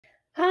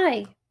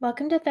Hi,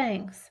 welcome to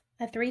Thangs,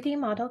 a 3D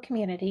model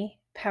community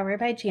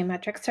powered by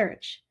geometric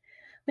search.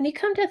 When you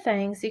come to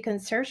Thangs, you can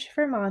search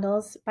for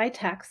models by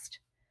text,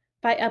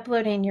 by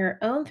uploading your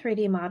own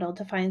 3D model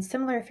to find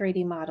similar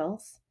 3D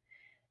models,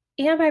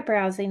 and by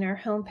browsing our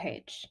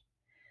homepage.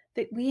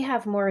 We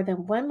have more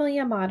than 1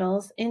 million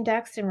models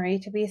indexed and ready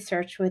to be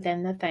searched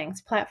within the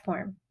Thangs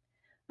platform.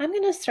 I'm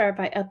going to start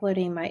by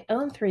uploading my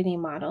own 3D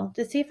model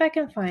to see if I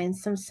can find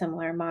some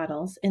similar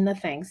models in the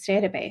Thangs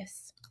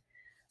database.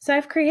 So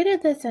I've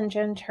created this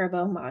engine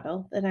turbo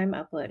model that I'm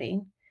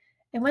uploading,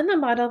 and when the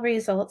model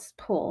results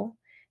pull,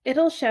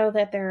 it'll show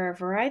that there are a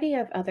variety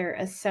of other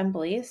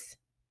assemblies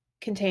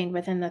contained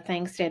within the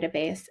Thangs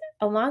database,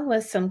 along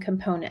with some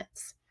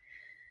components.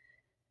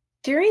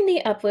 During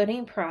the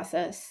uploading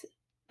process,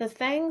 the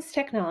Thangs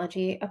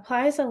technology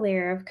applies a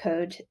layer of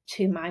code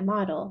to my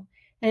model,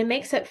 and it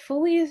makes it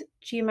fully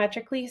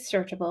geometrically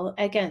searchable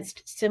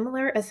against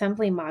similar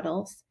assembly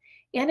models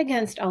and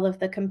against all of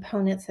the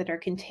components that are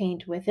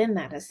contained within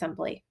that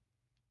assembly.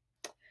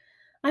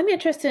 I'm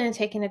interested in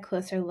taking a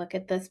closer look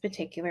at this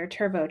particular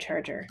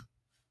turbocharger.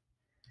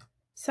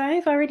 So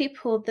I've already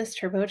pulled this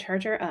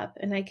turbocharger up,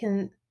 and I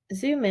can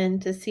zoom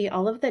in to see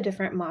all of the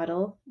different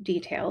model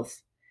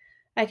details.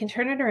 I can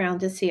turn it around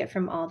to see it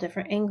from all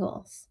different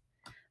angles.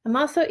 I'm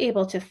also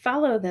able to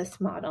follow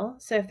this model,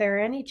 so if there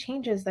are any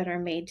changes that are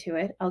made to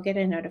it, I'll get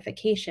a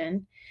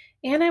notification,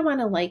 and I want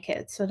to like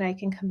it so that I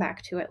can come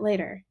back to it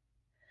later.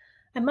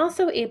 I'm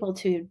also able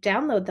to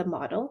download the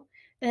model,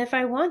 and if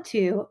I want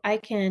to, I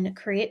can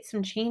create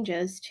some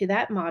changes to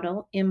that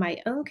model in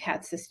my own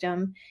CAD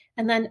system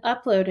and then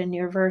upload a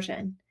new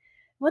version.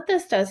 What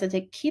this does is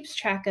it keeps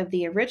track of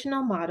the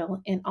original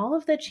model and all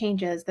of the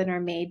changes that are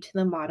made to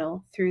the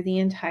model through the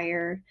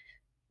entire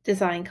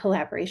design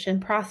collaboration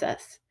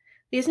process.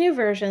 These new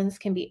versions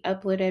can be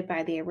uploaded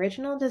by the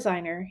original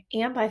designer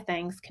and by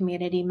Thangs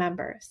community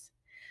members.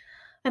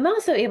 I'm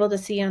also able to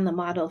see on the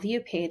model view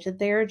page that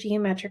there are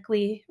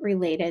geometrically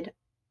related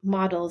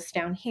models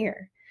down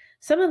here.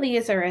 Some of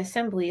these are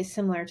assemblies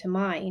similar to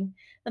mine,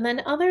 and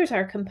then others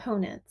are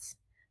components.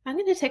 I'm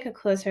going to take a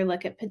closer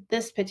look at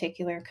this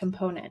particular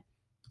component.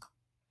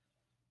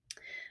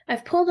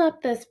 I've pulled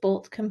up this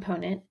bolt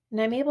component,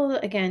 and I'm able,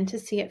 again, to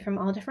see it from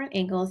all different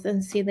angles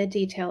and see the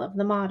detail of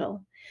the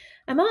model.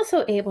 I'm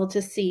also able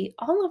to see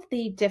all of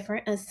the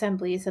different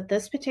assemblies that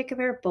this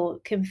particular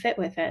bolt can fit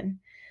within.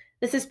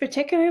 This is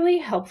particularly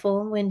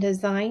helpful when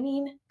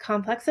designing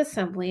complex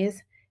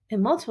assemblies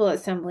and multiple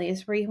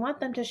assemblies where you want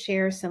them to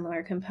share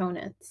similar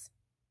components.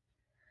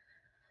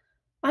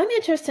 I'm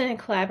interested in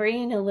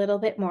collaborating a little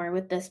bit more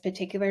with this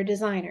particular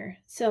designer,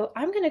 so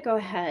I'm going to go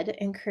ahead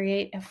and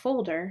create a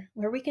folder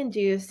where we can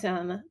do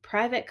some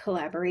private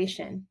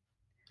collaboration.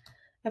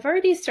 I've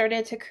already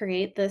started to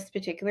create this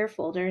particular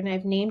folder, and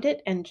I've named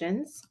it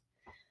Engines,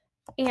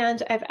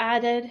 and I've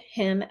added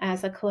him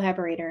as a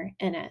collaborator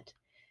in it.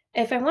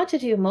 If I want to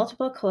do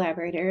multiple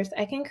collaborators,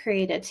 I can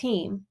create a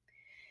team.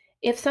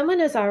 If someone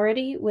is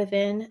already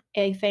within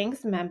a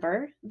Thangs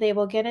member, they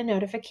will get a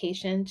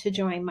notification to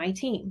join my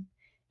team.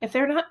 If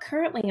they're not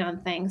currently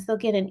on Thangs, they'll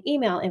get an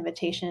email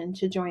invitation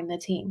to join the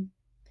team.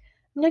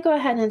 I'm going to go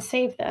ahead and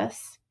save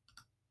this.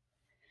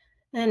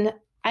 And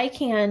I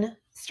can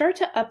start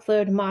to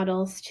upload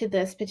models to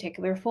this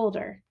particular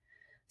folder.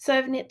 So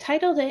I've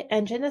titled it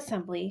Engine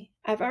Assembly.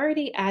 I've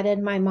already added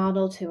my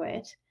model to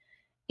it,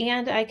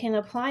 and I can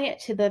apply it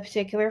to the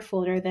particular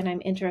folder that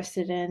I'm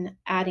interested in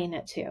adding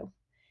it to.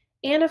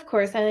 And of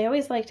course, I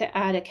always like to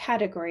add a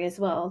category as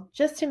well,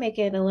 just to make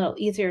it a little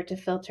easier to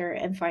filter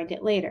and find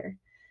it later.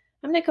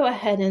 I'm going to go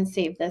ahead and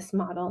save this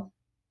model.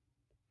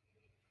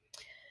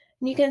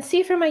 And you can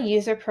see from my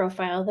user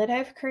profile that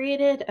I've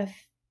created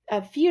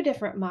a few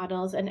different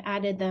models and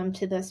added them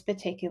to this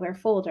particular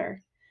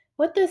folder.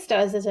 What this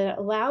does is it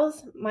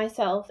allows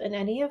myself and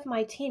any of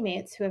my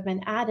teammates who have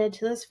been added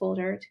to this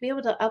folder to be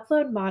able to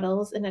upload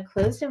models in a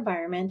closed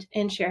environment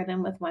and share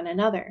them with one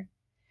another.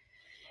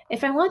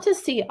 If I want to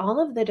see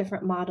all of the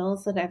different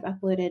models that I've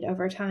uploaded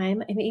over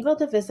time, I'm able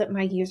to visit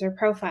my user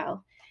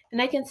profile,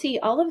 and I can see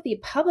all of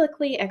the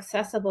publicly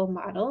accessible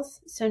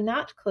models, so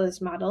not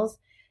closed models,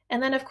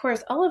 and then of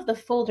course all of the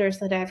folders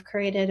that I've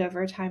created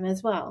over time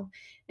as well.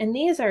 And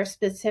these are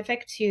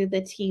specific to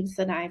the teams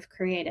that I've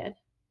created.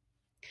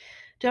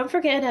 Don't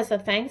forget, as a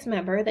Thangs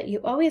member, that you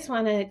always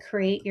want to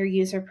create your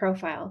user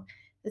profile.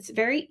 It's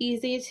very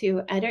easy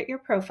to edit your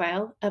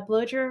profile,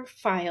 upload your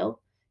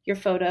file, your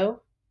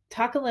photo,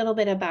 talk a little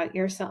bit about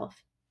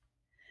yourself.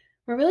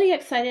 We're really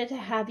excited to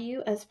have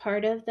you as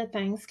part of the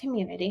Thangs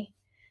community,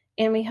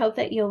 and we hope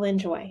that you'll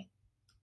enjoy.